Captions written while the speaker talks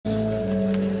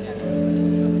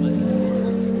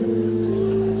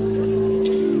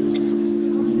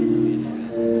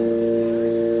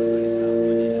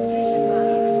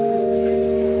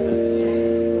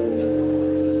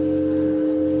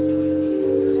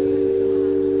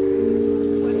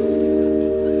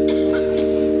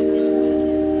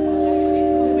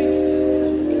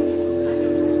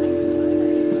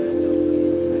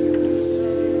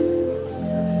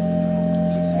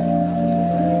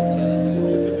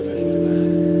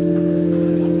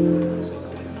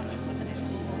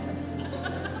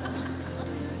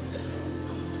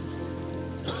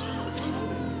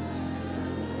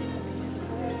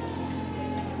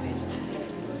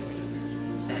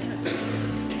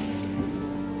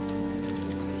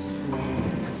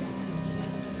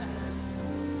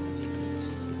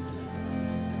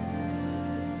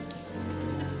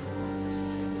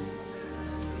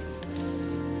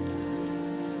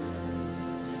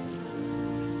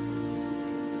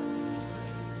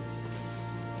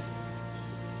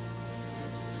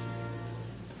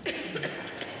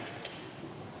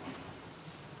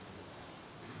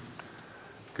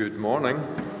Good morning,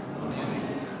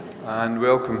 and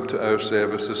welcome to our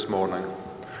service this morning.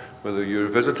 Whether you're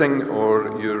visiting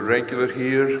or you're regular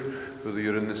here, whether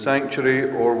you're in the sanctuary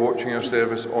or watching our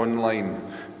service online,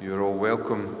 you're all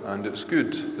welcome, and it's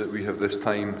good that we have this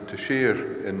time to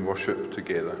share in worship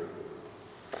together.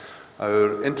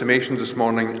 Our intimations this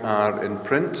morning are in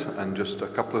print, and just a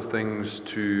couple of things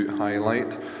to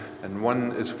highlight. And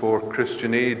one is for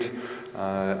Christian Aid,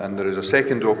 and there is a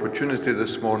second opportunity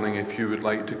this morning if you would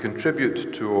like to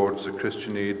contribute towards the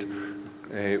Christian Aid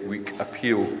Week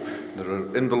appeal. There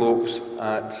are envelopes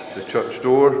at the church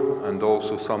door and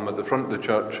also some at the front of the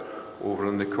church over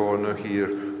in the corner here,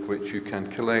 which you can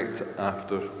collect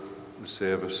after the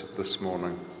service this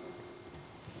morning.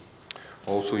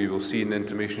 Also, you will see in the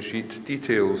intimation sheet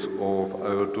details of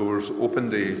our Doors Open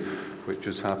Day, which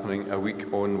is happening a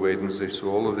week on Wednesday.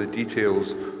 So all of the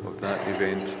details of that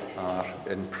event are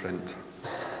in print.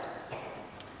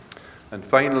 And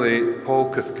finally,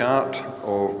 Paul Cathcart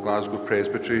of Glasgow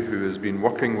Presbytery, who has been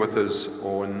working with us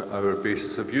on our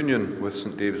basis of union with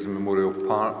St David's Memorial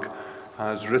Park,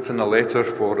 has written a letter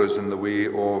for us in the way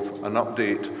of an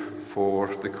update for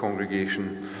the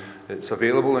congregation. It's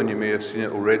available, and you may have seen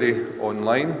it already,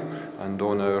 online and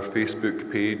on our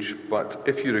Facebook page, but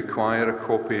if you require a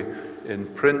copy in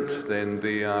print, then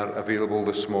they are available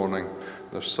this morning.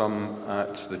 There's some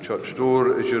at the church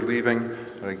door as you're leaving,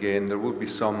 and again there will be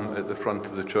some at the front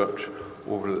of the church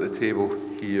over at the table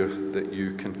here that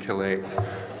you can collect,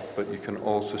 but you can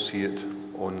also see it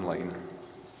online.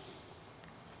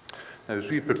 Now, as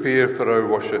we prepare for our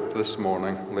worship this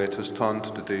morning, let us turn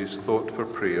to today's thought for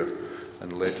prayer,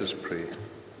 and let us pray.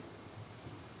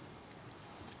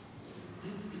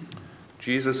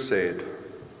 Jesus said,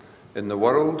 "In the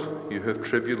world you have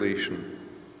tribulation,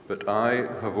 but I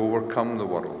have overcome the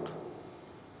world."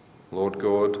 Lord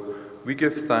God, we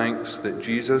give thanks that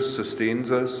Jesus sustains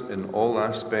us in all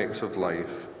aspects of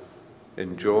life,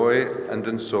 in joy and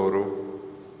in sorrow,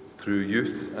 through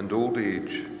youth and old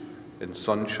age, in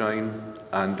sunshine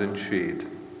and in shade.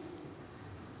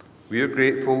 We are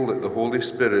grateful that the Holy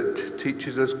Spirit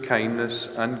teaches us kindness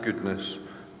and goodness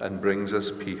and brings us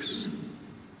peace.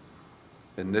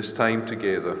 In this time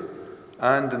together,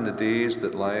 and in the days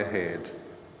that lie ahead,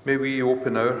 may we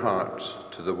open our hearts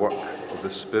to the work of the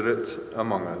Spirit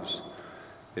among us.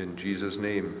 In Jesus'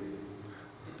 name,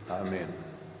 Amen.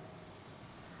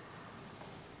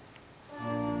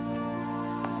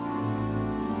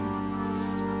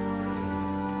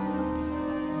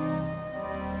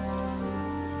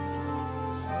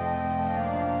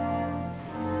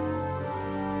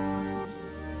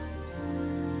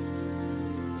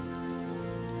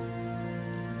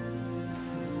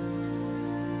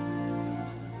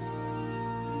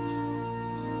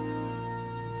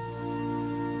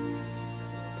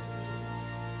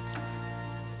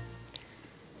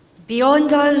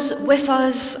 Beyond us, with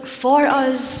us, for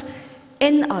us,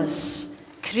 in us,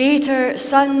 Creator,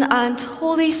 Son, and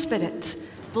Holy Spirit,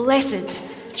 blessed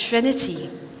Trinity.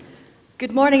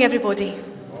 Good morning, everybody.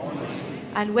 Good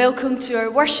morning. And welcome to our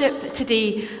worship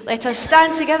today. Let us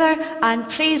stand together and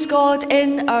praise God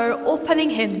in our opening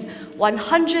hymn,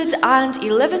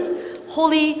 111,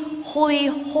 Holy, Holy,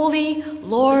 Holy,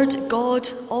 Lord God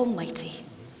Almighty.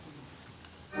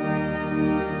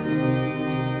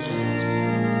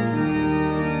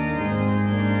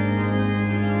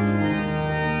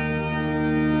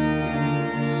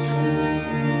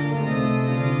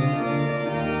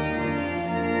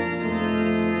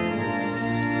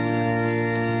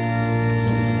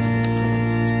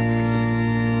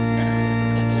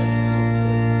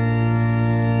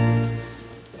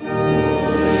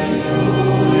 Holy,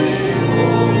 holy,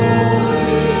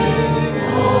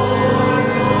 holy,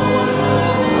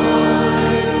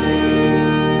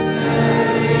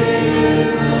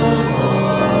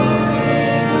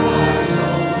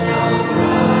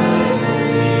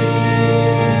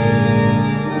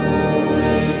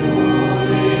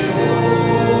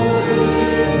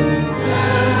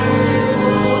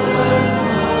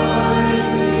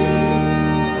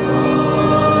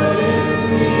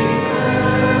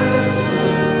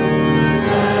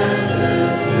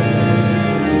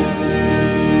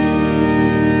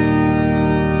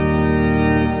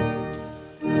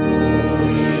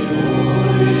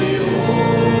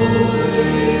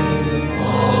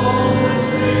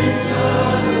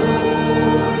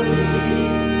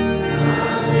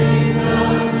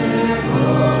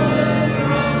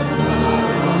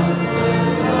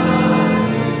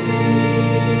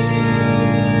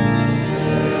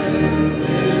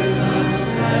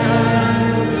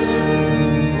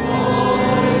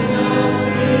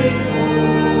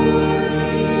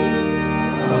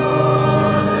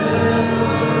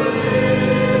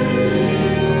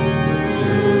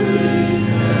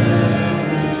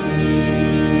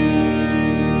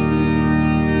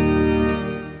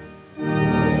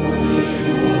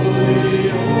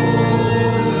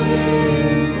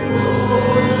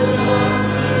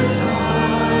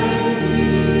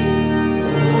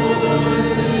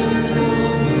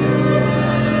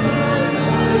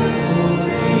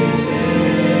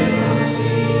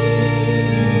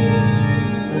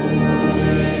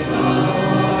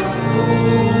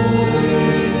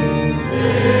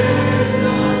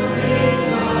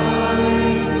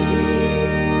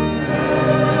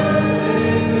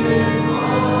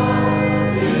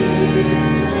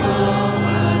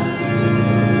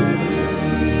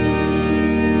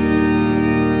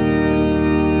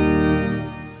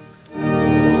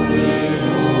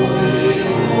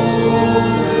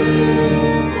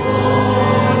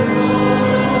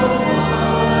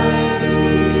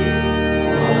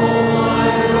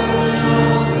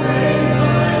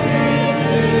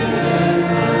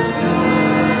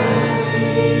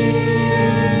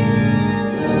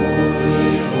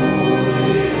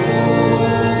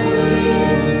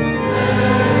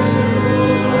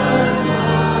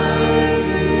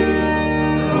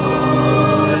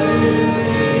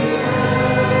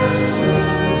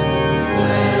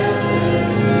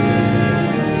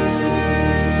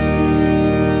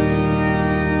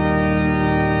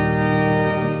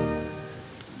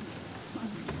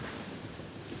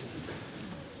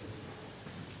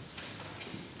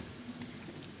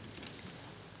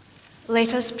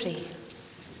 Let us pray.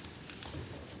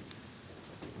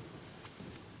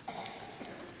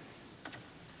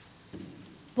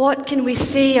 What can we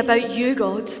say about you,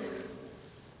 God?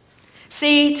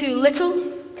 Say too little,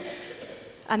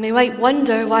 and we might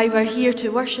wonder why we're here to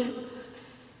worship.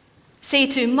 Say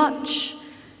too much,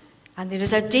 and there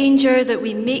is a danger that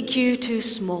we make you too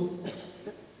small.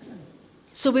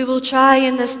 So we will try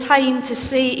in this time to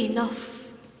say enough.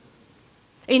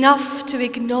 Enough to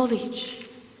acknowledge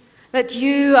that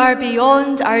you are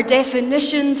beyond our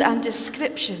definitions and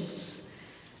descriptions,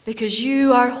 because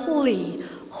you are holy,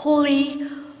 holy,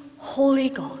 holy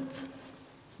God,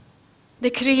 the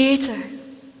Creator,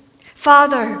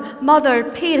 Father, Mother,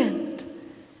 Parent,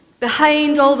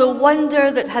 behind all the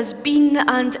wonder that has been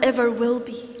and ever will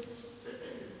be,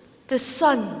 the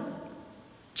Son,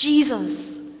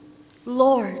 Jesus,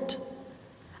 Lord,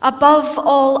 above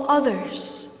all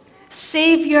others,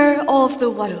 Saviour of the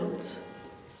world,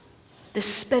 the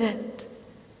Spirit,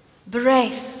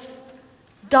 breath,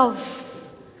 dove,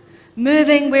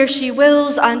 moving where she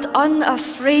wills and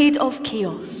unafraid of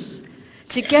chaos,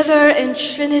 together in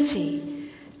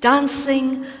Trinity,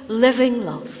 dancing, living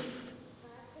love,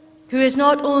 who is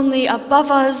not only above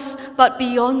us but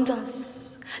beyond us,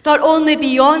 not only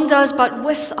beyond us but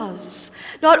with us,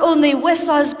 not only with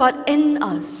us but in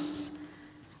us,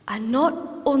 and not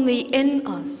only in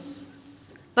us,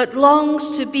 but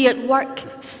longs to be at work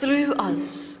through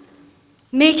us,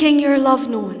 making your love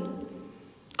known,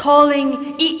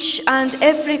 calling each and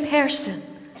every person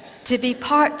to be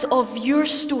part of your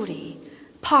story,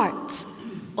 part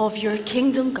of your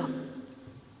kingdom come.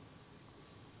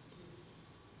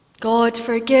 God,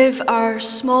 forgive our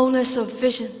smallness of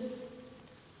vision.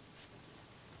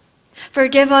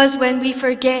 Forgive us when we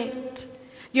forget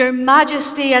your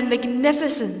majesty and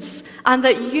magnificence, and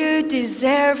that you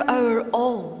deserve our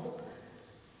all.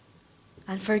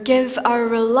 And forgive our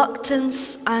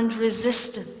reluctance and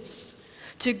resistance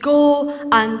to go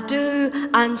and do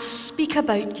and speak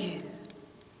about you.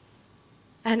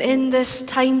 And in this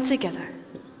time together,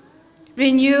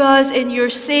 renew us in your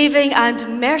saving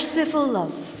and merciful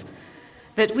love,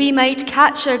 that we might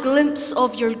catch a glimpse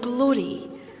of your glory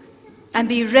and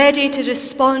be ready to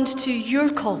respond to your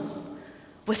call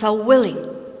with a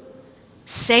willing,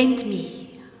 send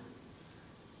me.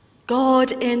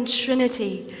 God in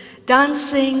Trinity,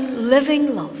 dancing,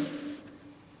 living love,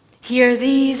 hear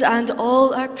these and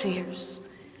all our prayers,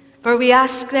 for we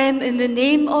ask them in the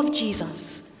name of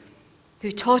Jesus,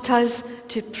 who taught us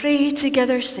to pray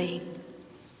together, saying,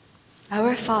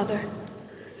 Our Father,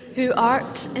 who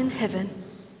art in heaven,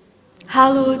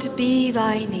 hallowed be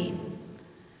thy name.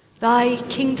 Thy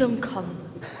kingdom come.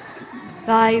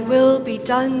 Thy will be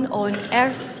done on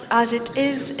earth as it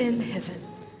is in heaven.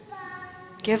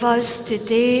 Give us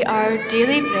today our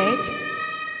daily bread,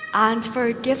 and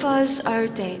forgive us our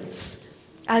debts,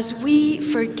 as we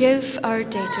forgive our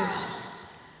debtors.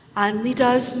 And lead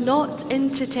us not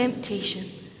into temptation,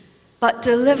 but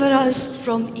deliver us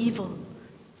from evil.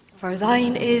 For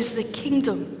thine is the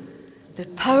kingdom, the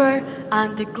power,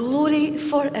 and the glory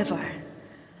forever.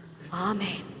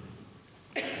 Amen.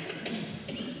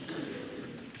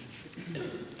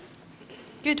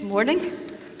 Good morning.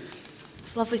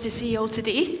 It's lovely to see you all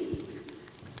today.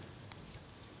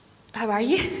 How are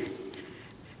you? You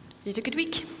had a good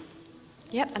week?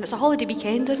 Yep, and it's a holiday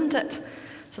weekend, isn't it?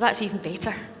 So that's even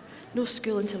better. No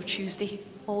school until Tuesday.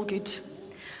 All good.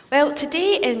 Well,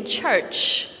 today in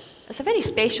church, it's a very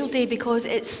special day because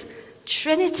it's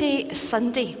Trinity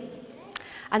Sunday.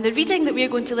 And the reading that we're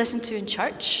going to listen to in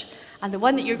church, and the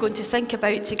one that you're going to think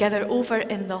about together over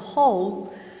in the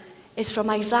hall, is from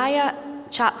Isaiah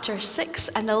chapter 6,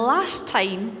 and the last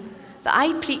time that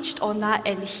I preached on that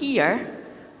in here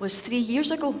was 3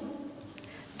 years ago.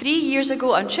 3 years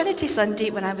ago on Trinity Sunday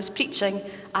when I was preaching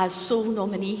as sole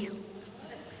nominee.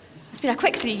 It's been a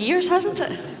quick 3 years, hasn't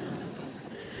it?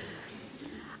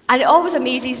 And it always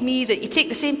amazes me that you take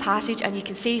the same passage and you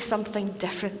can say something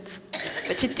different.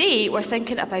 But today we're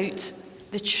thinking about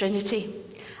the Trinity.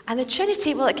 And the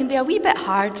Trinity, well, it can be a wee bit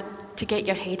hard to get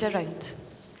your head around.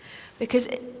 Because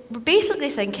we're basically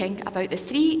thinking about the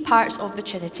three parts of the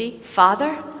Trinity: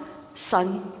 Father,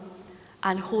 Son,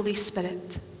 and Holy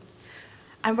Spirit.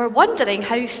 And we're wondering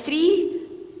how three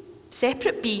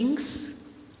separate beings,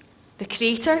 the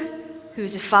Creator, who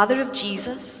is the Father of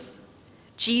Jesus,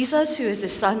 Jesus, who is the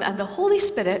Son, and the Holy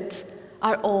Spirit,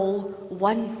 are all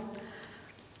one.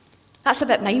 That's a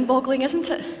bit mind-boggling, isn't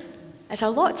it? It's a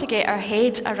lot to get our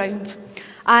head around.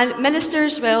 And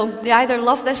ministers, well, they either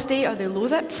love this day or they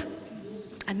loathe it.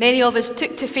 And many of us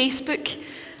took to Facebook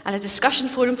and a discussion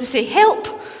forum to say, help,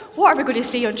 what are we going to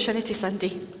say on Trinity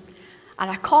Sunday? And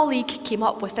a colleague came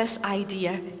up with this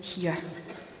idea here.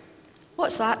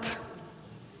 What's that?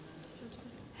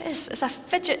 It's a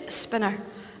fidget spinner.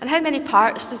 And how many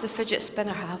parts does a fidget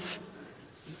spinner have?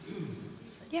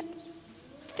 Yep,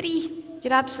 3.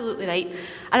 You're absolutely right.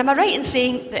 And am I right in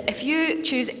saying that if you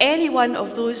choose any one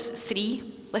of those 3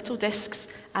 little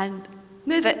discs and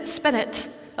move it, spin it,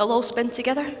 it'll all spin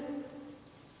together?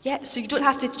 Yeah, so you don't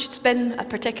have to spin a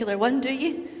particular one, do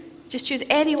you? Just choose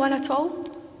any one at all,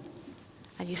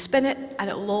 and you spin it, and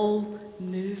it'll all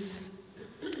move.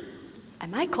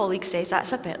 And my colleague says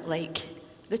that's a bit like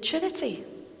the Trinity.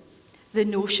 The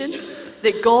notion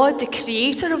that God, the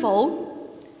creator of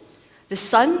all, the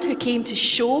Son who came to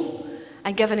show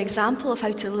and give an example of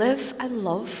how to live and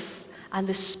love, and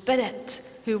the Spirit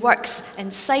who works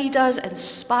inside us,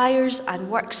 inspires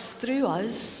and works through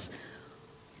us,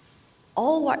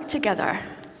 all work together,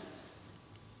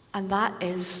 and that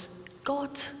is God.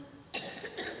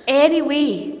 Any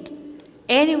way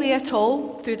at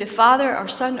all, through the Father or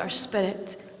Son or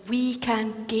Spirit, we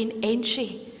can gain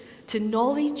entry to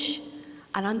knowledge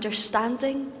and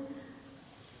understanding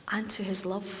and to his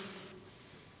love.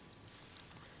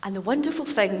 And the wonderful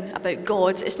thing about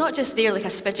God, it's not just there like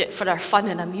a fidget for our fun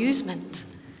and amusement,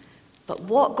 but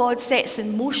what God sets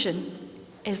in motion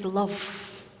is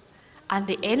love. And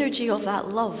the energy of that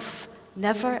love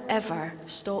never ever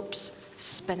stops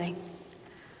spinning.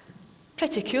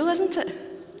 Pretty cool, isn't it?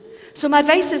 So my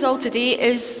advice to us all today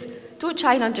is, don't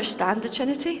try and understand the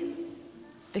Trinity,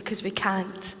 because we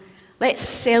can't. Let's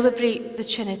celebrate the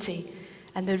Trinity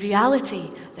and the reality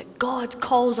that God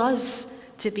calls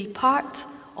us to be part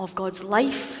of God's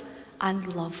life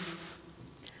and love.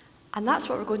 And that's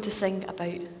what we're going to sing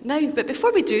about now. But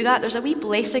before we do that, there's a wee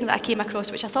blessing that I came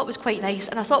across which I thought was quite nice,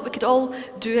 and I thought we could all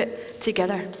do it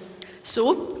together.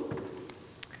 So,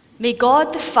 may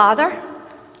God the Father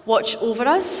watch over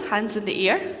us, hands in the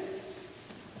air.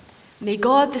 May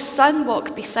God the Son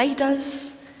walk beside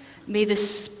us. May the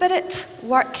Spirit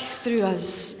work through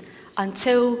us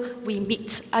until we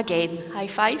meet again. High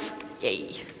five.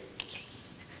 Yay.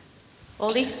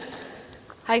 Ollie,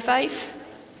 high five.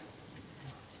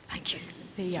 Thank you.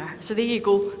 There you are. So there you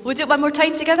go. We'll do it one more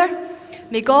time together.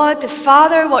 May God the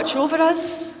Father watch over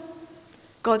us.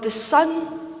 God the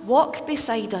Son walk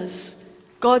beside us.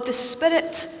 God the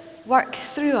Spirit work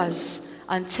through us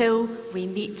until we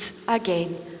meet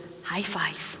again. High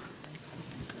five.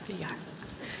 There you are.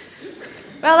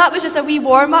 Well, that was just a wee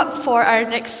warm-up for our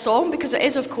next song, because it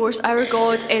is, of course, our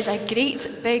God is a great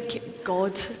big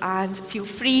God, and feel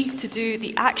free to do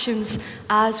the actions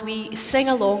as we sing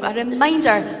along. A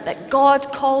reminder that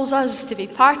God calls us to be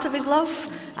part of his love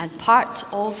and part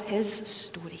of his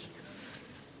story.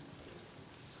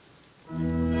 Our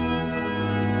God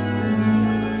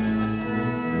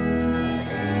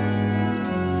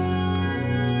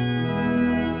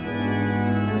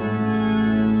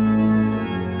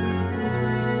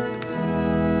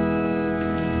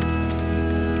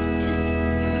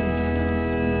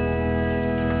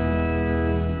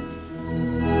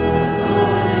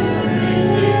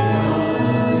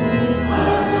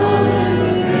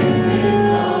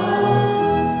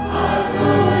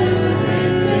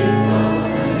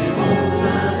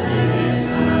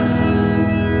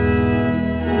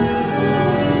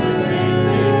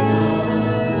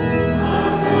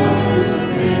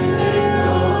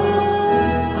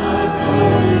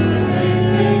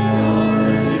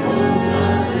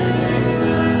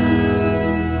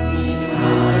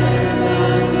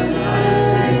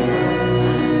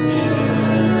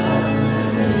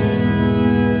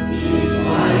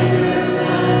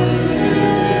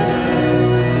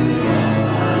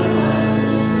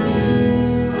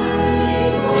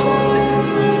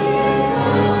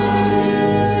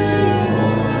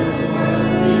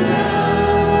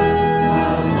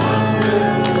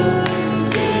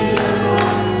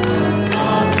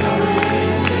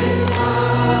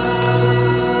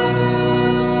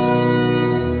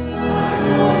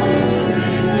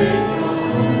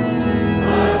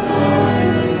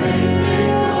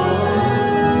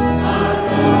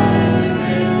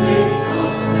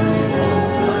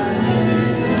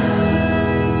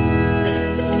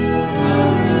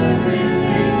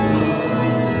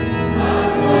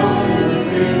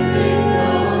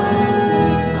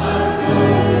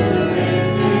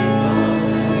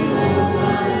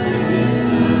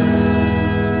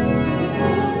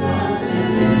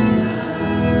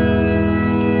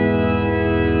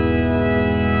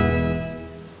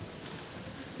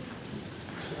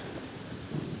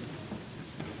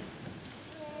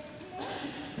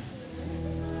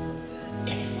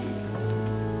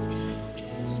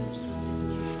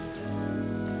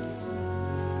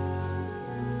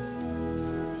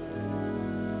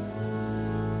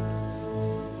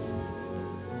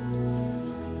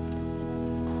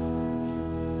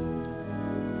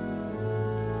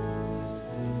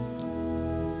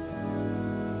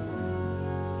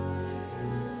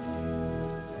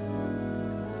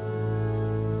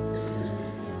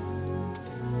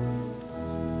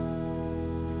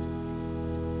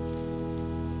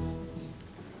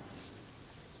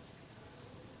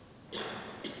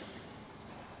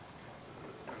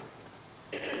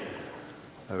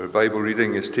Our Bible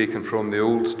reading is taken from the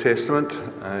Old Testament,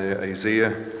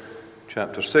 Isaiah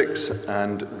chapter 6,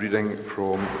 and reading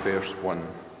from verse 1.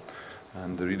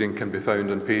 And the reading can be found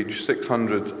on page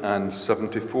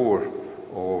 674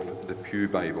 of the Pew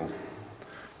Bible.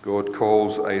 God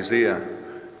calls Isaiah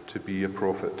to be a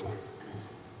prophet.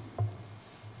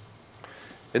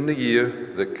 In the year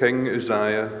that King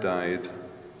Uzziah died,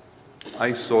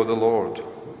 I saw the Lord.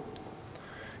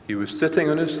 He was sitting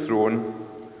on his throne,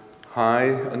 high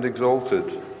and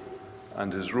exalted,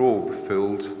 and his robe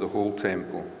filled the whole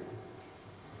temple.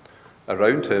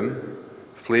 Around him,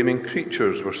 flaming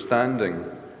creatures were standing,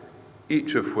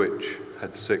 each of which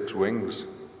had 6 wings.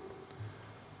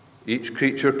 Each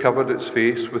creature covered its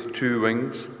face with 2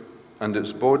 wings, and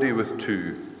its body with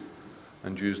 2,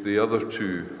 and used the other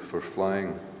 2 for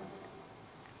flying.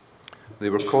 They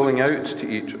were calling out to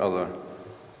each other,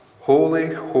 "Holy,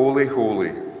 holy,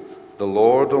 holy, the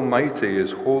Lord Almighty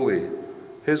is holy.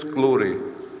 His glory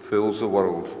fills the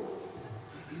world."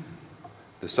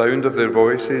 The sound of their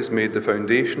voices made the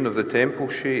foundation of the temple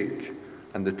shake,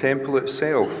 and the temple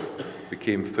itself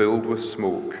became filled with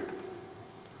smoke.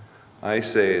 I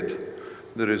said,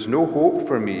 "There is no hope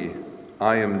for me.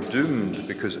 I am doomed,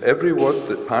 because every word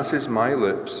that passes my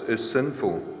lips is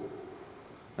sinful.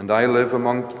 And I live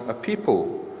among a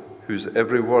people whose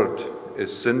every word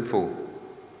is sinful.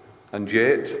 And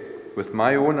yet, with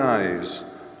my own eyes,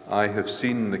 I have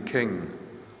seen the King,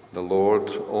 the Lord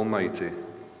Almighty."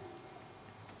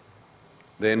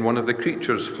 Then one of the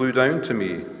creatures flew down to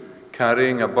me,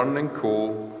 carrying a burning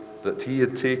coal that he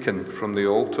had taken from the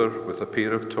altar with a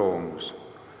pair of tongs.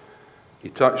 He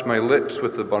touched my lips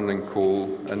with the burning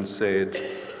coal and said,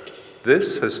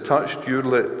 "This has touched your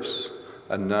lips,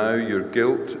 and now your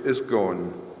guilt is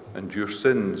gone, and your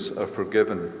sins are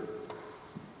forgiven."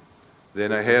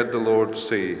 Then I heard the Lord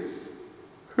say,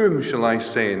 "Whom shall I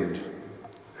send?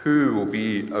 Who will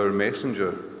be our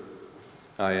messenger?"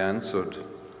 I answered,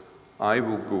 "I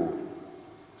will go.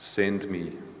 Send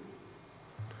me."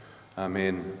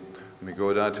 Amen. May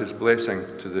God add his blessing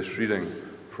to this reading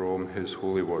from his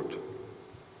holy word.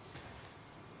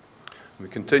 We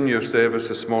continue our service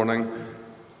this morning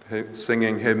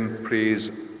singing hymn Praise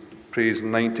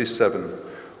 97.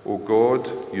 "O God,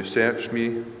 you search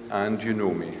me and you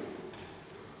know me."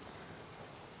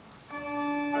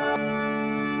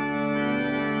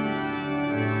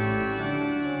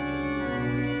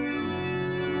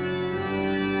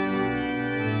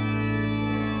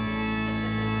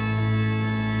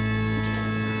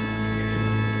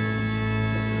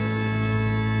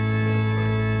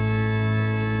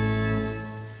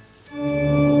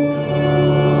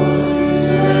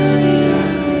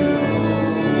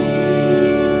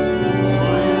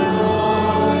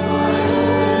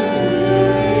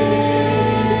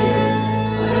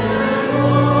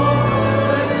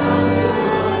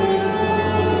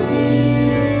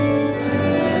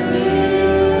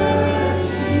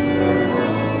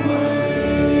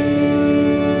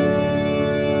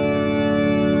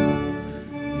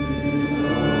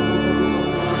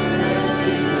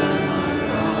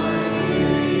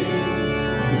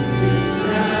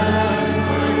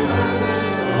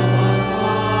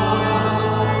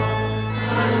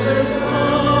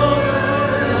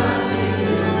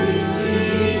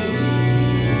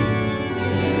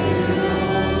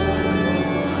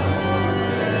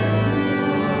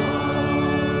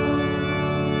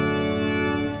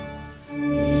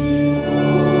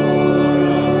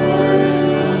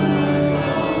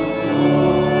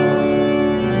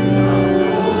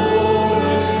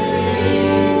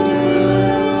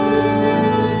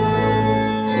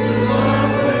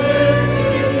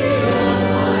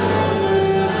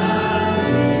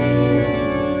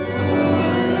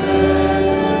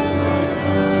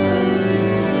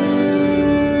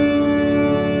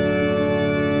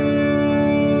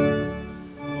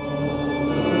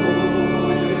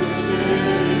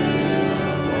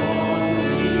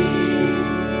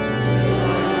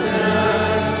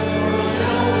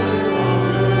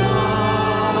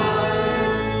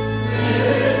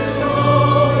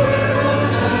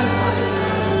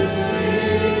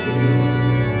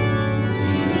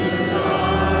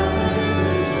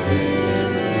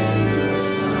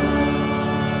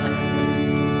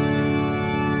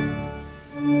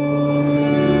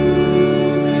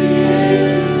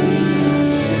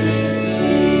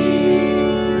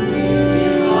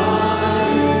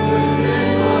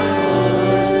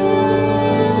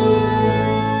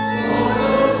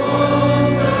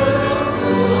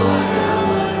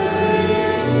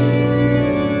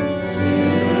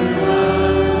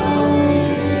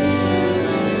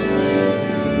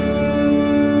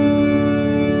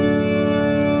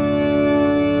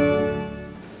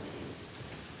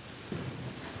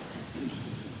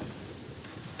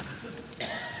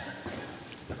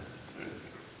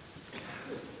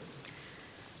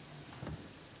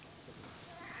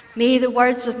 May the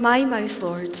words of my mouth,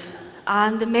 Lord,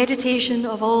 and the meditation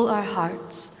of all our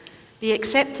hearts be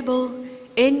acceptable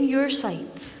in your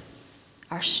sight,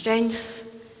 our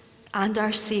strength and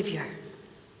our Saviour.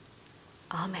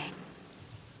 Amen.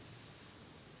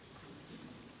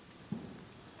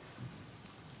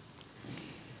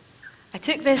 I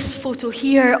took this photo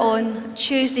here on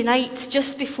Tuesday night,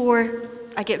 just before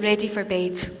I get ready for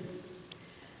bed.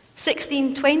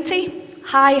 16:20,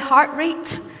 high heart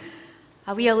rate.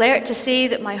 A wee alert to say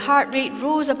that my heart rate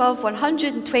rose above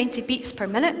 120 beats per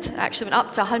minute. It actually went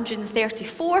up to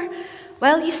 134.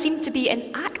 Well, you seem to be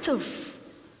inactive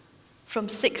from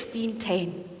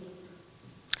 16:10.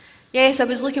 Yes, I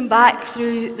was looking back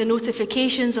through the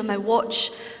notifications on my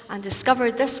watch and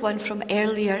discovered this one from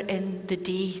earlier in the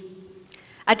day.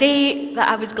 A day that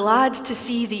I was glad to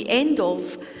see the end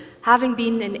of, having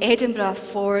been in Edinburgh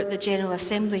for the General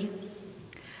Assembly.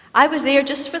 I was there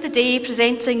just for the day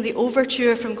presenting the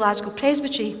overture from Glasgow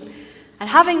Presbytery, and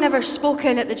having never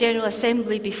spoken at the General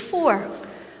Assembly before,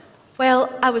 well,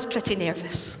 I was pretty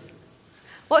nervous.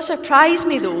 What surprised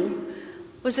me, though,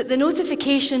 was that the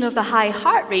notification of the high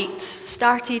heart rate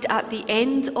started at the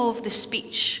end of the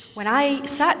speech, when I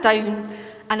sat down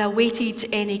and awaited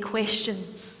any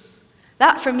questions.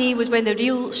 That, for me, was when the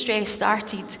real stress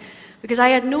started, because I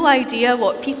had no idea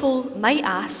what people might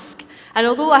ask, and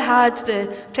although I had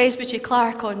the Presbytery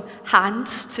clerk on hand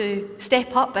to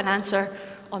step up and answer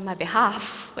on my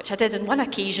behalf, which I did on one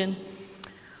occasion,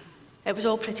 it was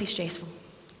all pretty stressful.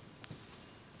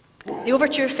 The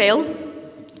overture fell.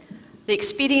 The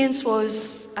experience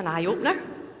was an eye-opener,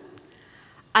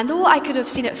 and though I could have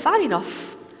seen it far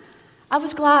enough, I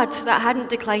was glad that I hadn't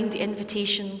declined the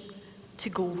invitation to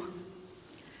go.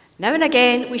 Now and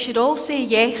again, we should all say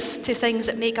yes to things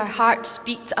that make our hearts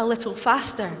beat a little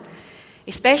faster,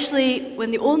 especially when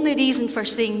the only reason for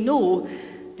saying no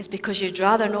is because you'd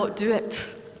rather not do it,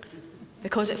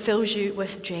 because it fills you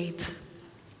with dread.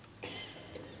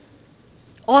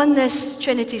 On this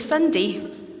Trinity Sunday,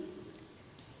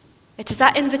 it is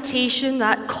that invitation,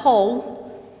 that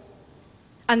call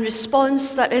and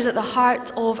response that is at the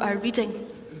heart of our reading.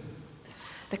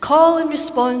 The call and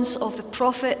response of the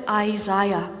prophet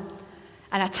Isaiah,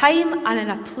 in a time and in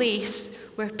a place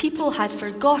where people had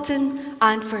forgotten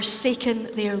and forsaken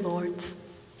their Lord.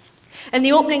 In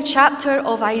the opening chapter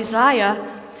of Isaiah,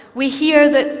 we hear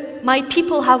that my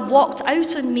people have walked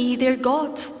out on me, their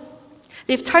God.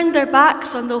 They've turned their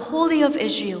backs on the Holy of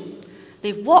Israel.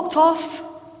 They've walked off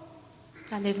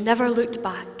and they've never looked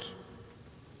back.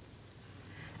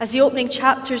 As the opening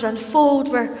chapters unfold,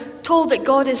 we're told that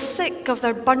God is sick of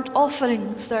their burnt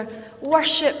offerings, their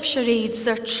worship charades,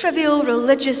 their trivial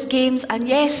religious games, and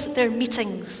yes, their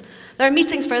meetings. There are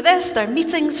meetings for this, there are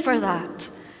meetings for that.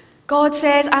 God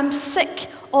says, I'm sick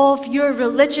of your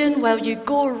religion while you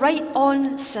go right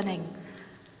on sinning,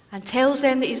 and tells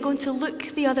them that he's going to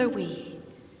look the other way,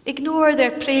 ignore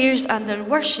their prayers and their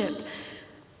worship,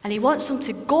 and he wants them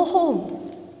to go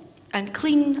home and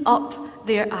clean up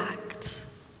their act,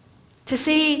 to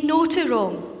say no to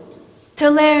wrong, to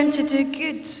learn to do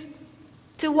good,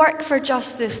 to work for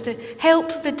justice, to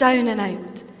help the down and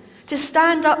out, to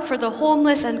stand up for the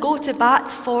homeless and go to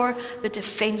bat for the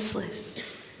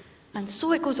defenceless. And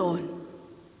so it goes on.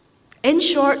 In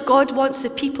short, God wants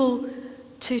the people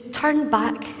to turn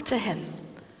back to him,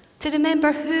 to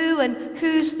remember who and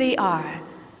whose they are,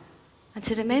 and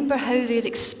to remember how they're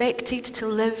expected to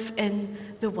live in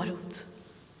the world.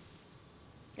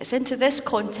 It's into this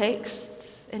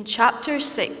context, in chapter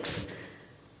 6,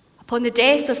 upon the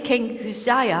death of King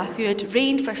Uzziah, who had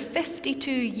reigned for 52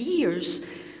 years,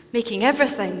 making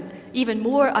everything even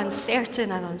more uncertain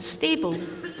and unstable,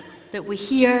 that we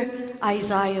hear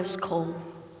Isaiah's call.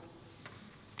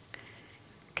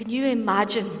 Can you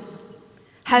imagine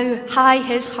how high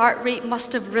his heart rate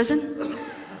must have risen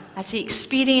as he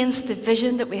experienced the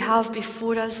vision that we have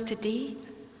before us today?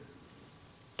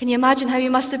 Can you imagine how he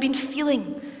must have been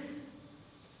feeling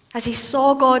as he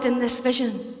saw God in this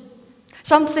vision?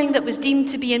 Something that was deemed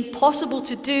to be impossible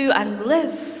to do and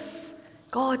live.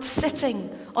 God sitting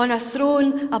on a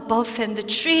throne above him, the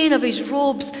train of his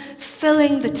robes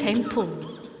filling the temple.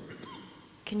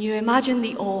 Can you imagine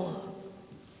the awe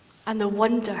and the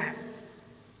wonder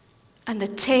and the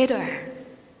terror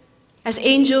as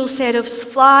angels, seraphs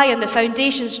fly and the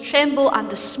foundations tremble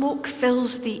and the smoke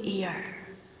fills the air?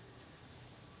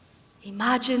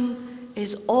 Imagine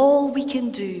is all we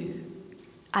can do,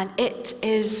 and it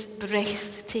is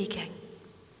breathtaking,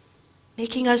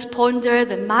 making us ponder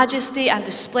the majesty and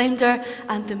the splendor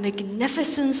and the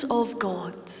magnificence of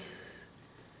God.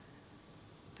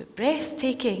 But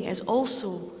breathtaking is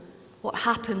also what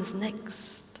happens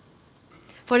next.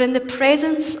 For in the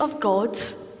presence of God,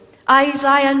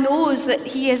 Isaiah knows that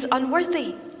he is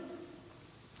unworthy.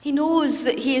 He knows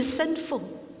that he is sinful.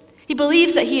 He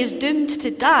believes that he is doomed to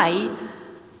die,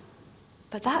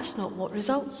 but that's not what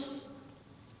results.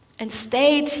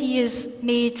 Instead, he is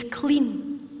made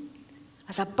clean,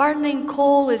 as a burning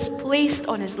coal is placed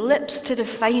on his lips to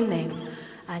define them,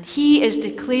 and he is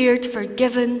declared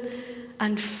forgiven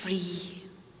and free.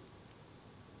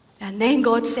 And then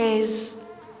God says,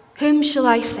 "Whom shall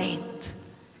I send?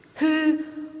 Who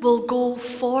will go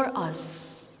for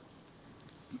us?"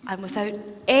 And without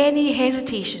any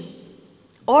hesitation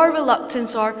or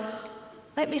reluctance or,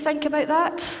 "Let me think about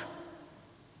that,"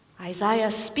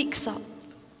 Isaiah speaks up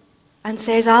and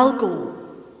says, "I'll go.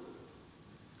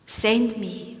 Send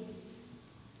me."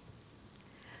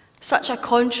 Such a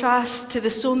contrast to the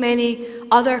so many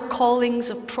other callings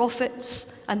of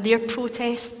prophets and their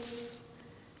protests.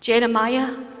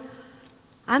 Jeremiah,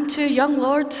 "I'm too young,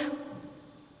 Lord."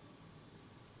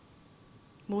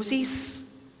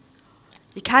 Moses,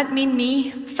 "You can't mean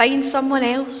me, find someone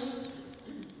else."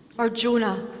 Or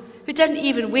Jonah, who didn't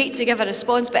even wait to give a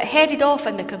response but headed off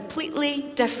in a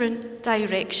completely different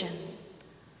direction.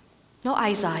 Not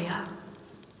Isaiah.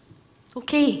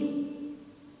 "Okay,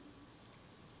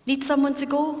 need someone to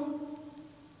go?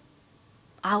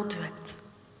 I'll do it."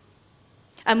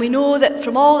 And we know that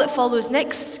from all that follows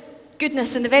next,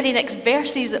 goodness, in the very next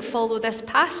verses that follow this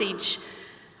passage,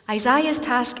 Isaiah's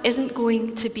task isn't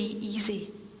going to be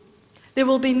easy. There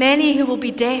will be many who will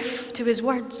be deaf to his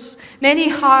words, many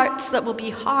hearts that will be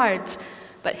hard,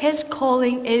 but his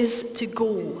calling is to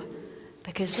go,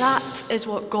 because that is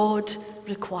what God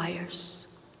requires.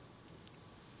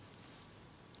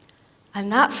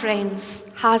 And that,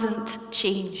 friends, hasn't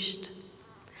changed.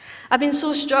 I've been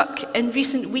so struck in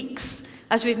recent weeks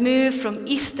as we've moved from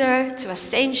Easter to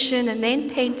Ascension and then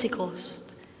Pentecost,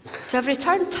 to have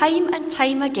returned time and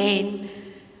time again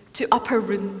to upper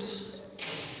rooms.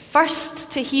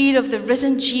 First, to hear of the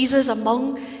risen Jesus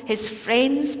among his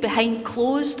friends behind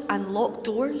closed and locked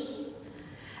doors,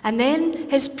 and then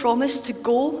his promise to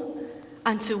go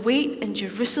and to wait in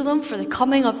Jerusalem for the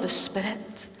coming of the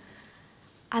Spirit.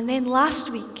 And then last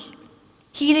week,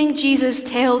 hearing Jesus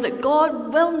tell that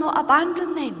God will not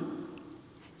abandon them.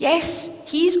 Yes,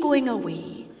 he's going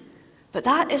away, but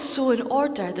that is so in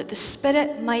order that the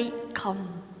Spirit might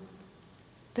come.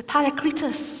 The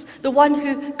Paracletus, the one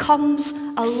who comes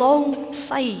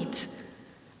alongside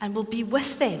and will be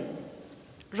with them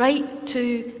right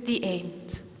to the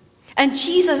end. And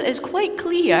Jesus is quite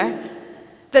clear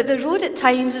that the road at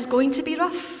times is going to be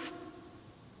rough.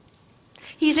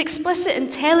 He's explicit in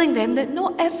telling them that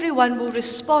not everyone will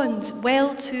respond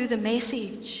well to the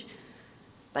message,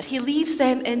 but he leaves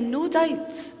them in no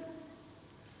doubt.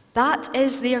 That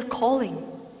is their calling.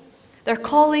 Their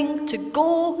calling to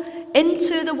go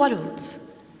into the world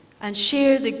and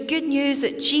share the good news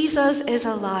that Jesus is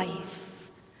alive,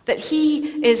 that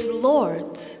he is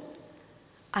Lord,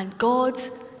 and God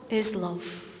is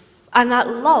love, and that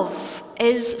love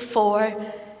is for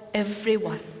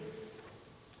everyone.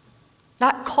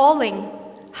 That calling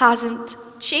hasn't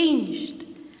changed,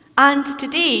 and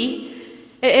today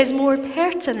it is more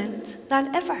pertinent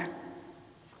than ever,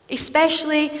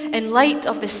 especially in light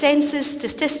of the census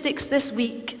statistics this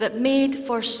week that made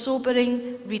for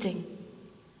sobering reading.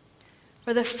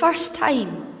 For the first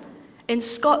time in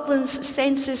Scotland's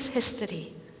census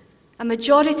history, a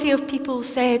majority of people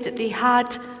said that they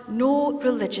had no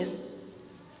religion,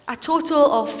 a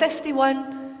total of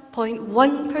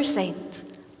 51.1%,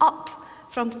 up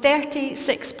from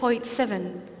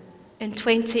 36.7% in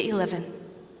 2011.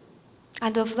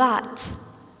 And of that,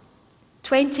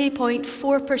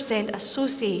 20.4%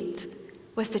 associate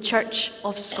with the Church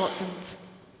of Scotland.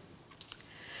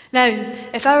 Now,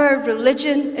 if our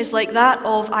religion is like that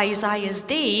of Isaiah's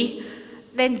day,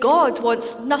 then God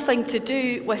wants nothing to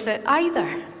do with it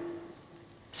either.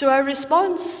 So our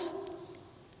response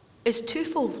is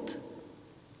twofold.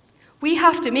 We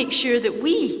have to make sure that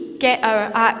we get our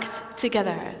act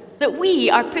together, that we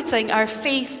are putting our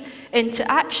faith into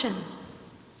action,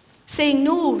 saying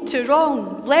no to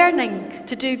wrong, learning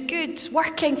to do good,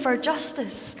 working for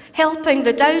justice, helping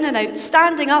the down and out,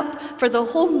 standing up for the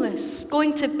homeless,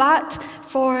 going to bat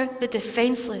for the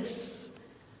defenceless.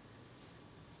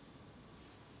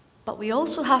 But we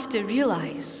also have to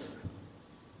realize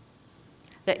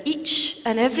that each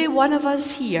and every one of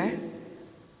us here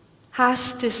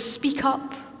has to speak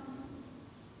up.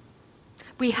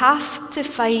 We have to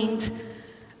find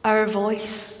our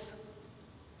voice.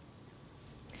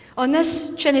 On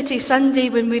this Trinity Sunday,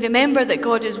 when we remember that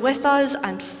God is with us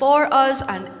and for us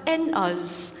and in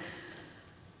us,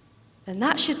 then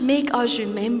that should make us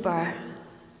remember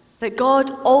that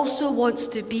God also wants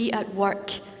to be at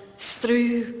work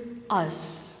through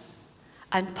us.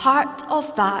 And part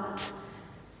of that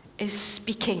is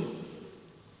speaking.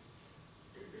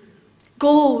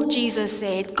 Go, Jesus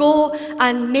said, go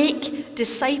and make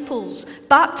disciples.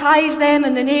 Baptize them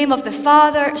in the name of the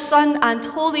Father, Son, and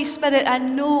Holy Spirit,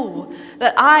 and know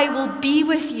that I will be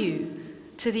with you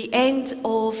to the end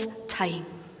of time.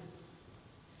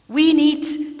 We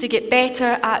need to get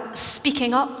better at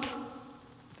speaking up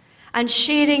and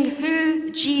sharing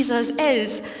who Jesus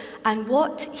is and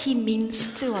what he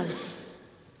means to us.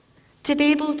 To be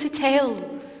able to tell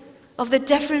of the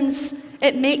difference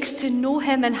it makes to know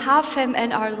him and have him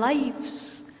in our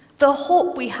lives, the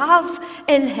hope we have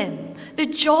in him, the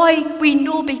joy we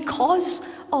know because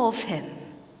of him.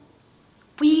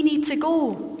 We need to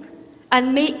go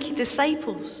and make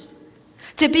disciples,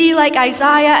 to be like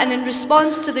Isaiah and in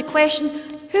response to the question,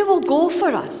 who will go for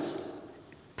us?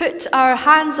 Put our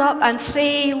hands up and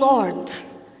say, Lord,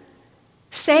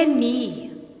 send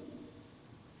me.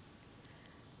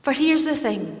 For here's the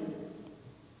thing.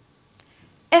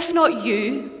 If not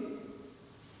you,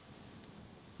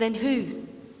 then who?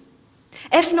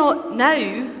 If not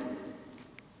now,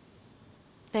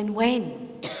 then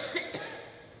when?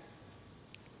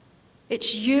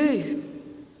 It's you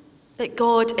that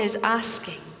God is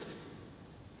asking.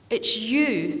 It's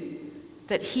you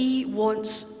that he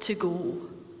wants to go.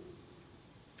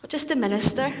 Not just the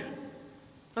minister,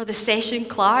 or the session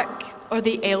clerk, or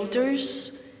the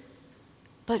elders,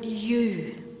 but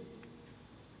you.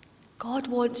 God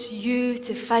wants you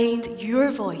to find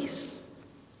your voice,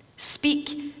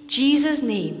 speak Jesus'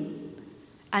 name,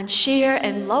 and share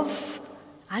in love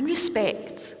and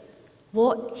respect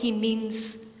what he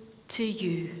means to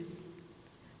you.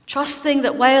 Trusting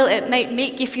that while it might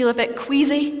make you feel a bit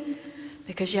queasy,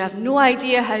 because you have no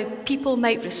idea how people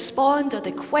might respond or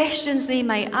the questions they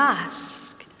might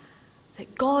ask,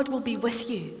 that God will be with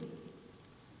you.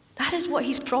 That is what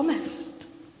he's promised,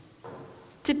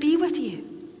 to be with you.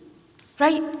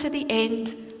 Right to the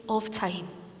end of time.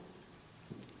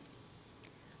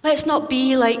 Let's not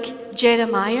be like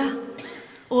Jeremiah.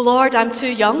 Oh Lord, I'm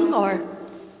too young, or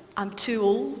I'm too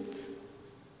old.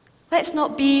 Let's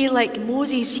not be like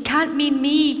Moses. You can't mean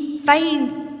me.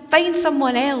 Find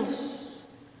someone else.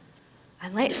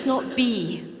 And let's not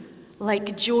be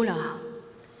like Jonah,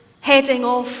 heading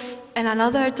off in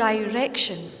another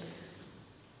direction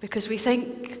because we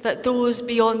think that those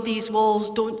beyond these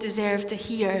walls don't deserve to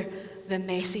hear the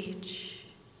message.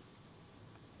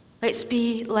 Let's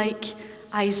be like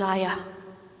Isaiah.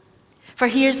 For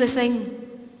here's the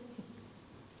thing.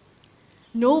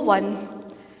 No one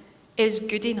is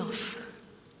good enough.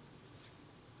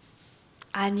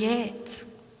 And yet,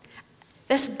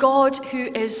 this God who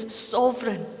is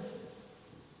sovereign,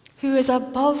 who is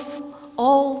above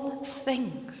all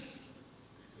things,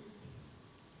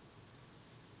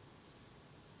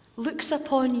 looks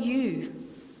upon you,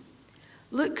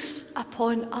 looks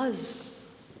upon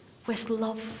us with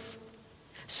love.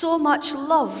 So much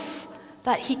love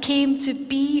that he came to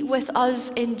be with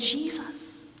us in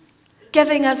Jesus,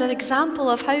 giving us an example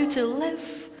of how to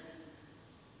live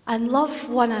and love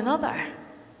one another,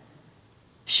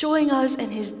 showing us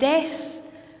in his death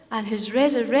and his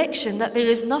resurrection that there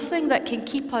is nothing that can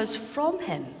keep us from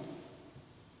him,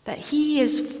 that he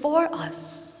is for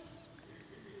us,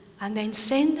 and then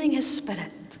sending his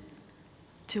Spirit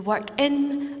to work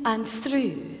in and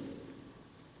through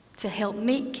to help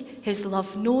make his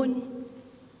love known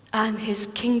and his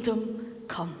kingdom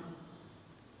come.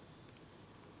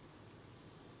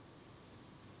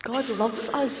 God loves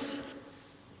us.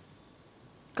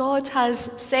 God has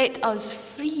set us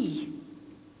free.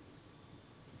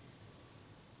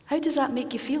 How does that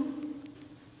make you feel?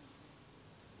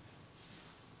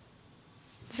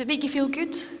 Does it make you feel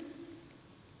good?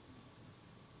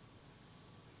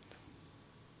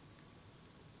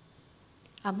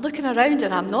 I'm looking around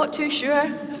and I'm not too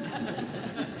sure.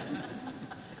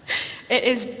 It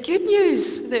is good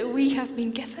news that we have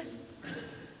been given.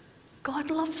 God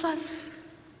loves us.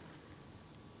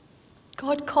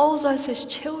 God calls us his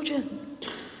children.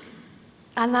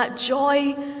 And that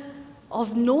joy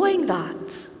of knowing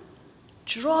that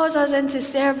draws us into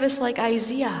service like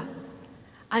Isaiah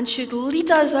and should lead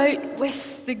us out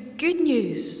with the good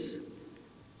news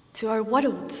to our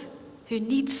world who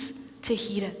needs to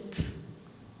hear it.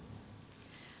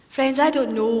 Friends, I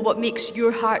don't know what makes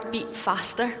your heart beat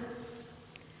faster,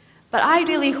 but I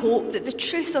really hope that the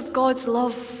truth of God's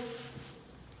love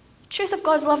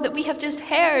that we have just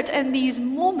heard in these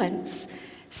moments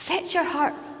sets your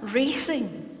heart racing.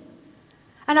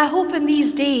 And I hope in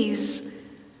these days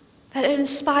that it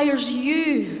inspires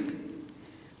you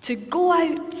to go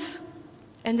out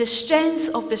in the strength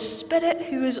of the Spirit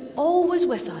who is always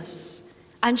with us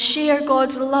and share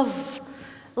God's love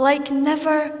like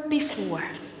never before.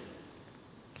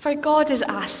 For God is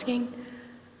asking,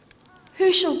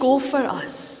 who shall go for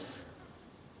us?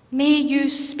 May you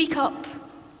speak up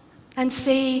and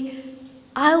say,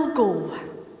 I'll go.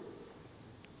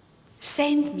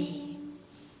 Send me.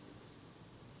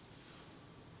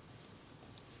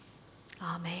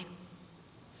 Amen.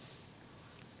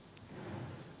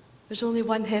 There's only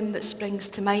one hymn that springs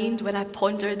to mind when I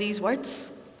ponder these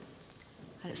words,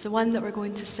 and it's the one that we're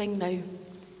going to sing now.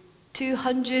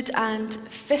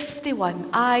 251,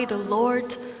 I, the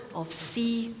Lord of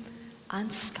sea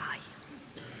and sky.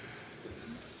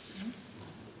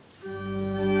 I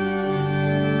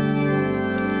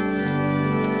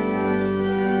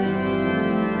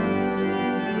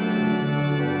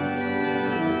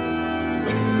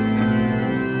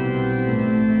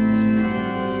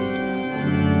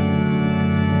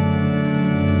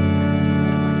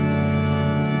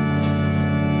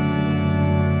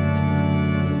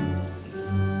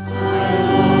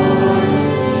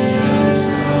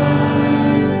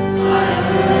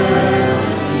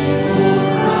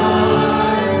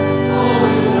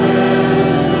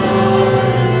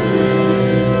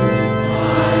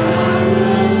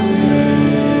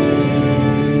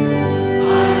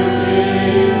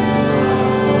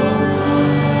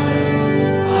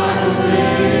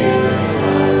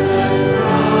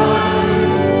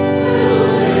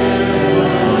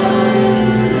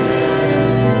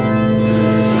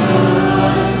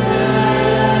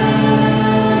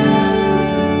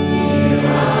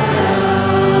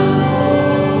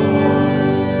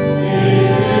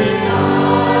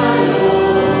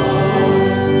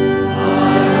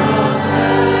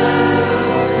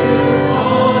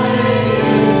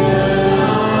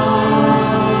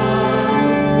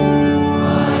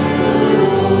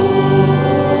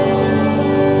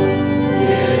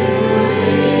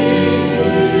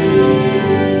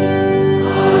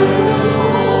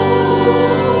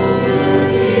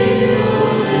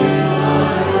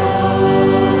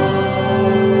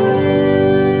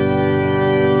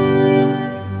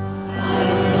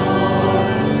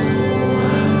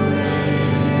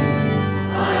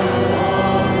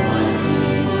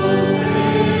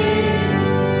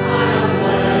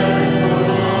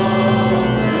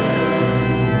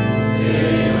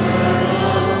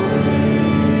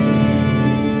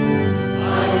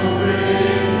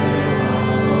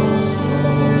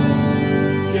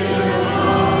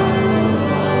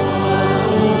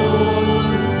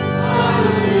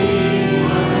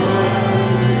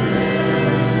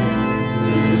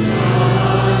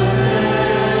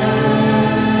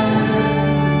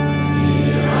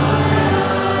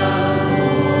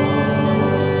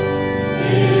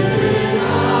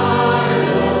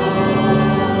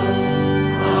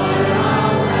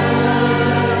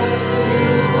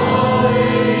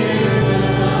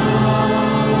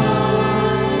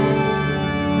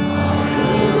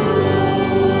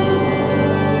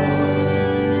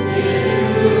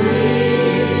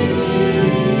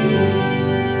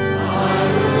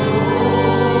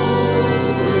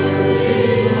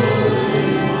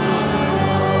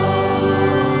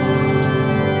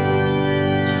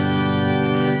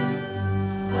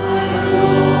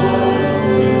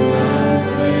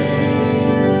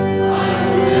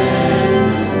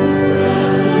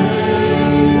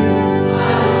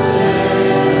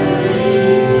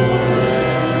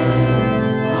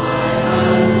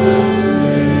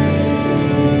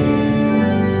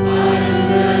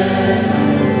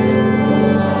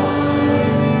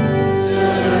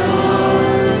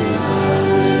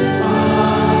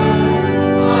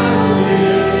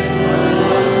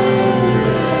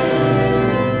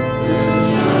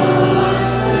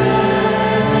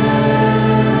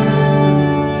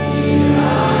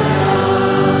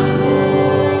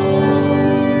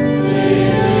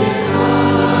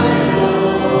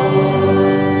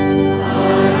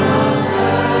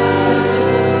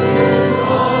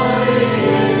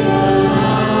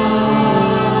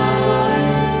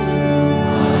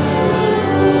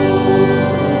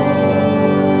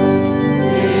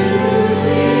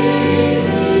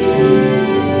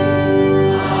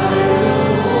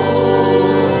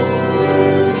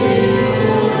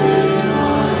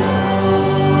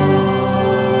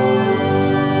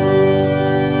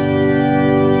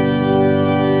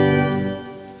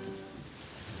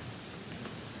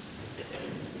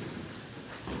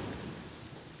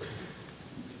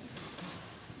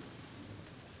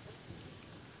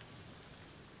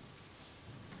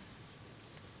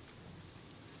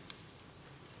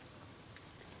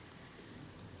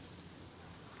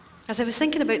As I was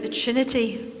thinking about the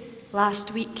Trinity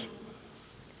last week,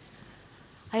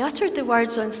 I uttered the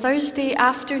words on Thursday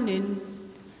afternoon,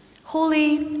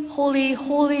 "Holy, holy,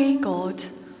 holy God,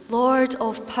 Lord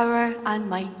of power and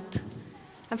might."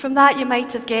 And from that you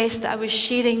might have guessed that I was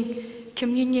sharing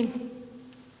communion.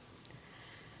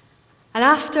 And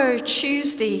after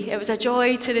Tuesday, it was a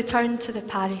joy to return to the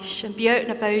parish and be out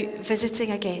and about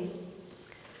visiting again.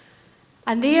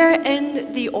 And there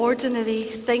in the ordinary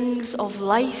things of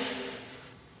life,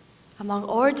 among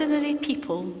ordinary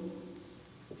people,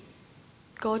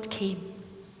 God came.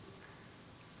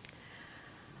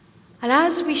 And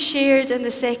as we shared in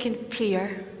the second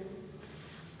prayer,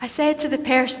 I said to the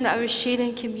person that I was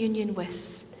sharing communion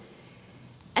with,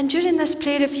 and during this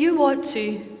prayer, if you want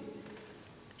to,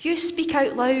 you speak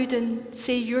out loud and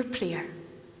say your prayer.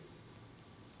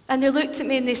 And they looked at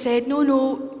me and they said,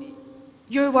 no,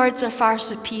 your words are far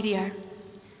superior.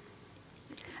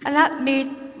 And that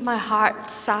made my heart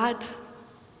sad.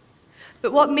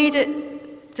 But what made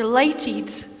it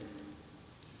delighted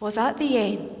was at the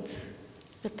end,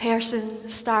 the person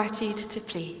started to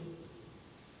pray.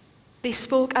 They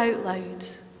spoke out loud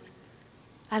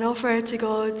and offered to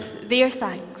God their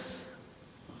thanks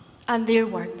and their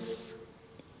words.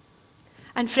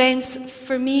 And friends,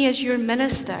 for me as your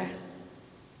minister,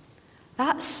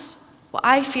 that's what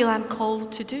I feel I'm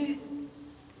called to do.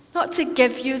 Not to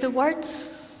give you the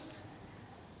words,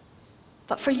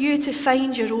 but for you to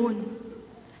find your own,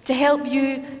 to help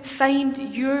you find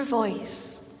your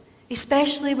voice,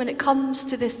 especially when it comes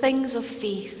to the things of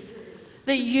faith,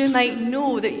 that you might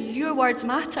know that your words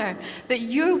matter, that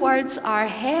your words are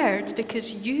heard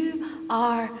because you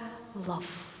are loved.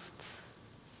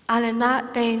 And in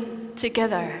that then,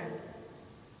 together,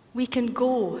 we can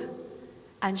go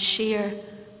and share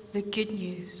the good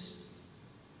news.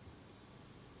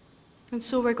 And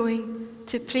so we're going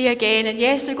to pray again, and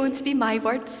yes, they're going to be my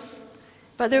words,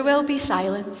 but there will be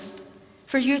silence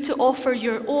for you to offer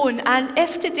your own. And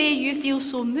if today you feel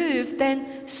so moved,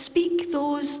 then speak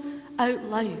those out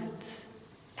loud.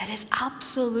 It is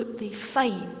absolutely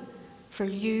fine for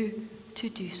you to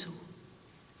do so.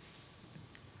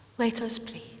 Let us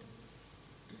pray.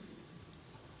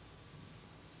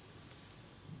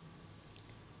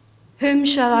 Whom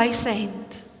shall I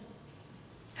send?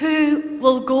 Who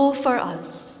will go for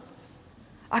us?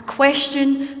 A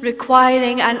question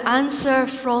requiring an answer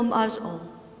from us all.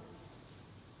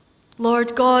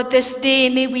 Lord God, this day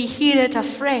may we hear it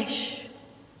afresh.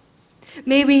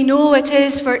 May we know it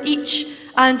is for each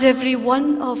and every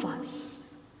one of us.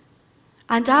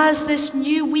 And as this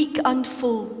new week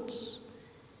unfolds,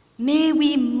 may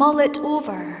we mull it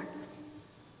over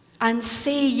and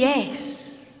say,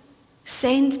 yes,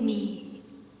 send me.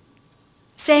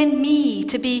 Send me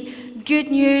to be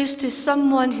good news to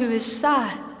someone who is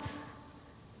sad,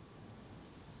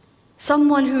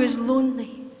 someone who is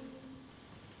lonely.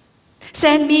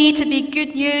 Send me to be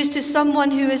good news to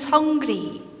someone who is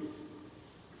hungry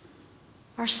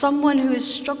or someone who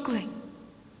is struggling.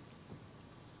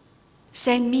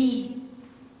 Send me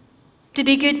to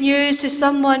be good news to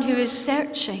someone who is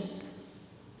searching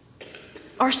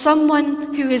or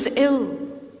someone who is ill.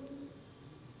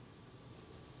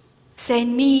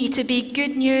 Send me to be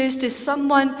good news to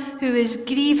someone who is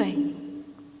grieving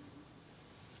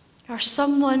or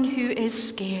someone who is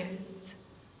scared.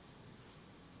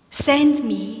 Send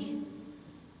me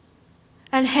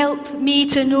and help me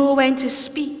to know when to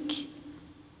speak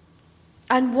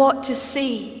and what to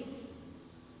say,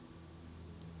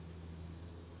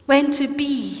 when to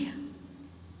be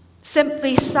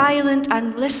simply silent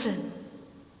and listen,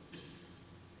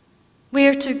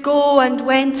 where to go and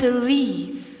when to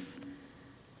leave,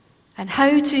 and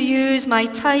how to use my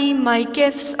time, my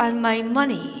gifts, and my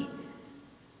money,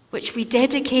 which we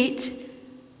dedicate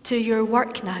to your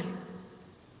work now.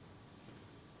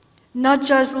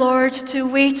 Nudge us, Lord, to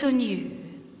wait on you,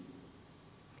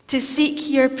 to seek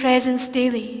your presence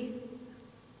daily.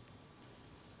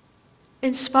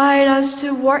 Inspire us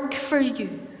to work for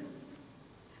you,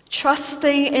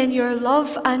 trusting in your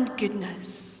love and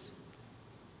goodness.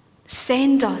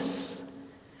 Send us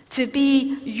to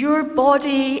be your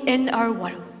body in our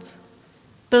world,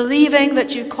 believing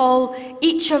that you call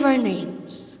each of our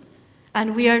names,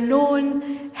 and we are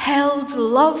known, held,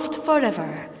 loved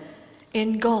forever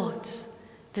in God,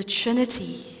 the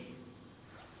Trinity.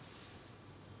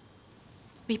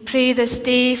 We pray this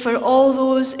day for all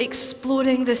those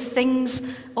exploring the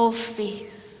things of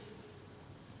faith,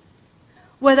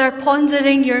 whether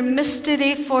pondering your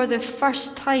mystery for the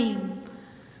first time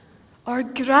or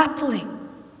grappling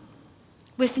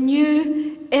with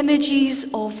new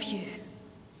images of you.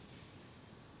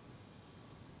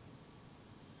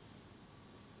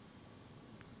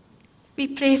 We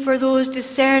pray for those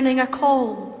discerning a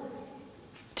call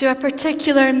to a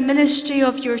particular ministry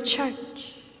of your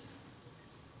church,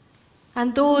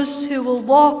 and those who will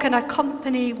walk and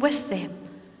accompany with them.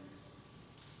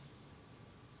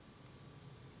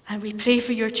 And we pray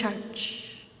for your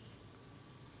church,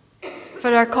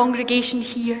 for our congregation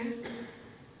here,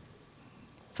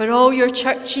 for all your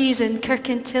churches in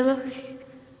Kirkintilloch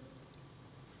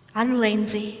and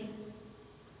Lenzie,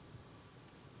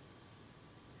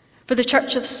 for the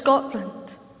Church of Scotland,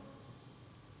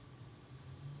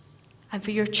 and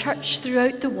for your church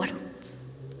throughout the world,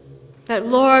 that,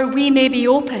 Lord, we may be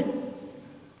open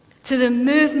to the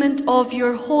movement of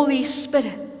your Holy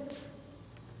Spirit,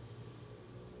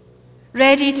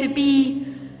 ready to be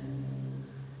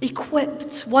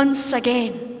equipped once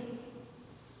again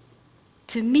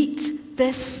to meet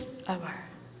this hour.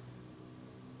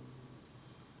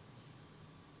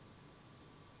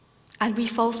 And we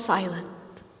fall silent,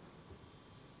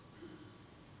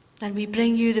 and we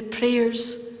bring you the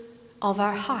prayers of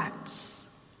our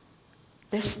hearts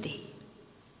this day.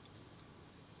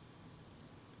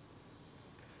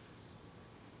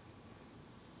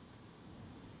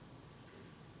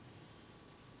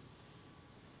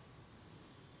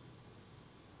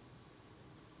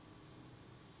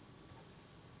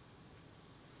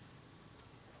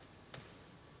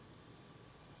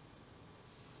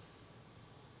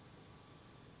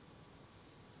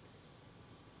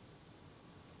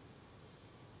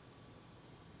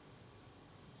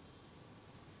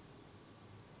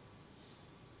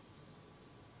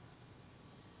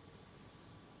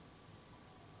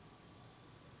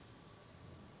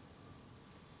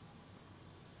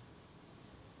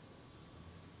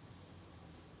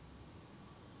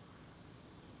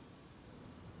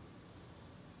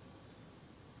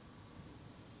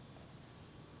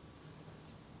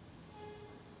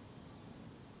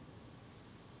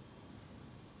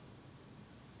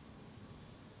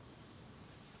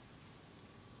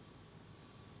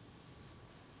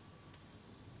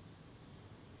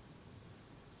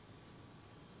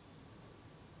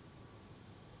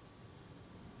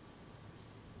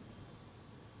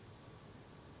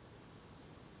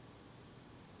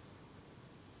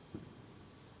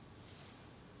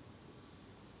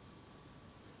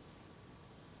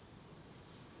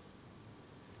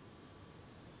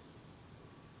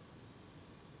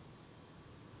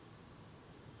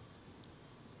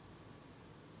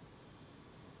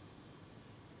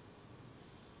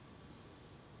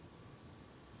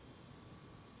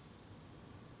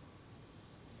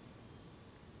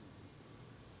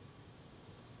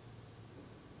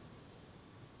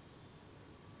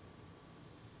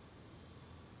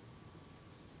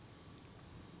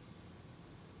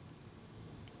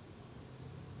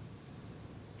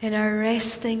 In our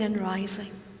resting and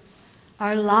rising,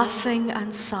 our laughing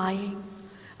and sighing,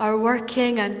 our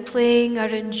working and playing, our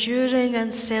enduring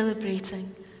and celebrating,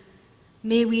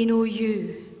 may we know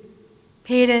you,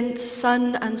 Parent,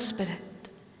 Son, and Spirit,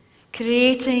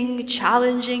 creating,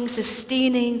 challenging,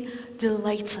 sustaining,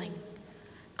 delighting,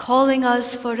 calling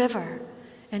us forever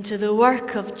into the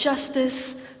work of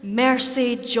justice,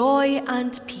 mercy, joy,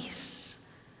 and peace,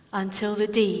 until the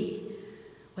day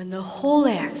when the whole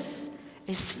earth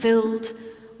is filled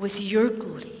with your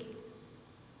glory.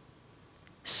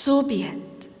 So be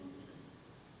it.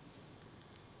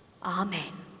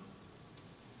 Amen.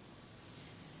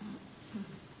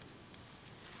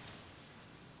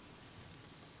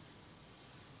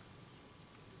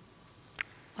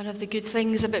 One of the good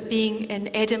things about being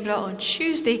in Edinburgh on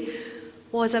Tuesday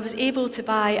was I was able to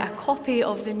buy a copy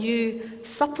of the new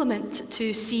supplement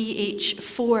to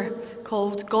CH4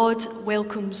 called God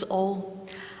Welcomes All.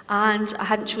 And I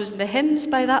hadn't chosen the hymns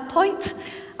by that point,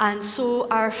 and so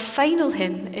our final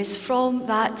hymn is from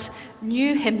that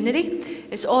new hymnary.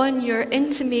 It's on your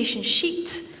intimation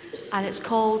sheet, and it's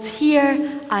called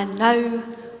Here and Now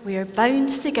We Are Bound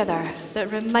Together,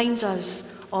 that reminds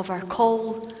us of our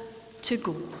call to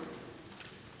go.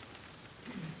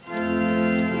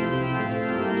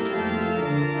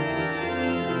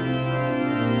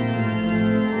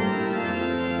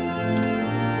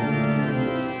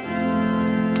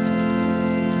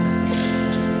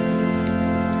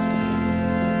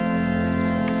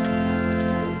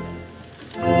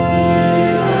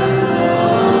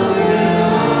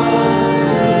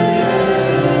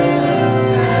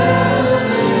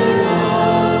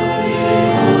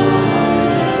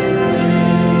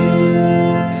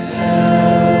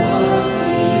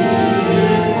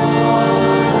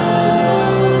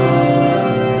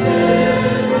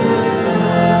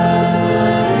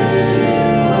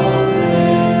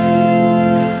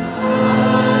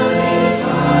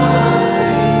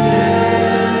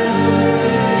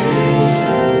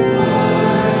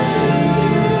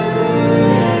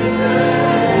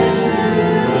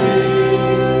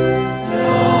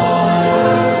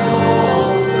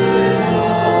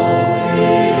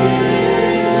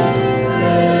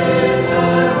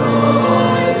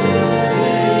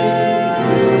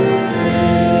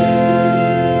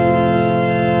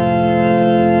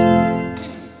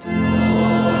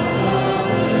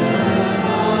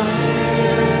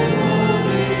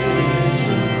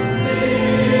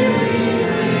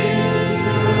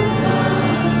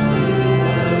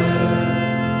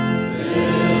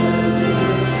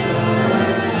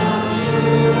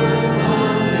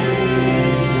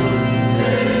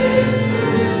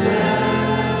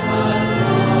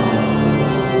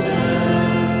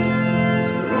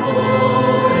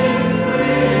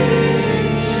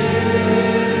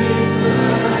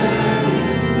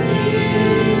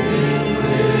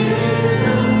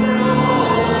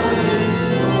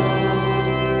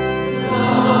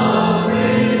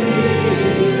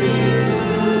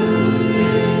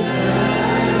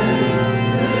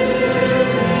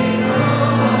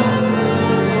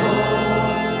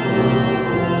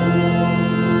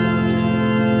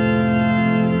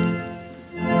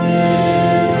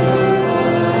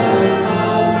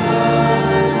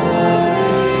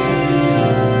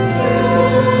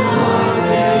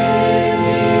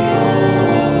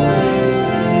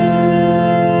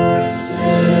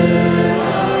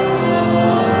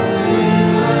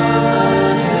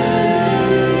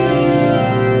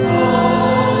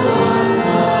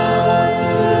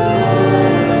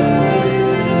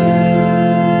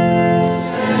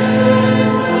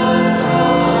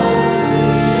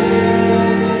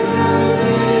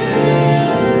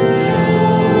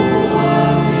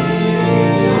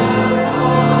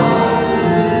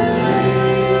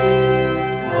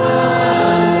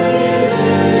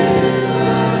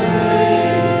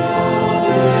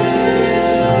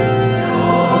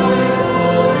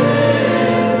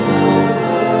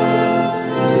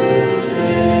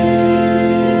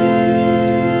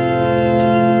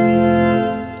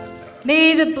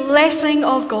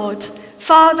 of God,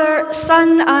 Father,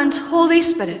 Son, and Holy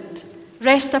Spirit,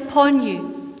 rest upon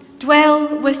you, dwell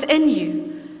within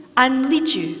you, and lead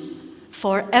you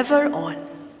forever on.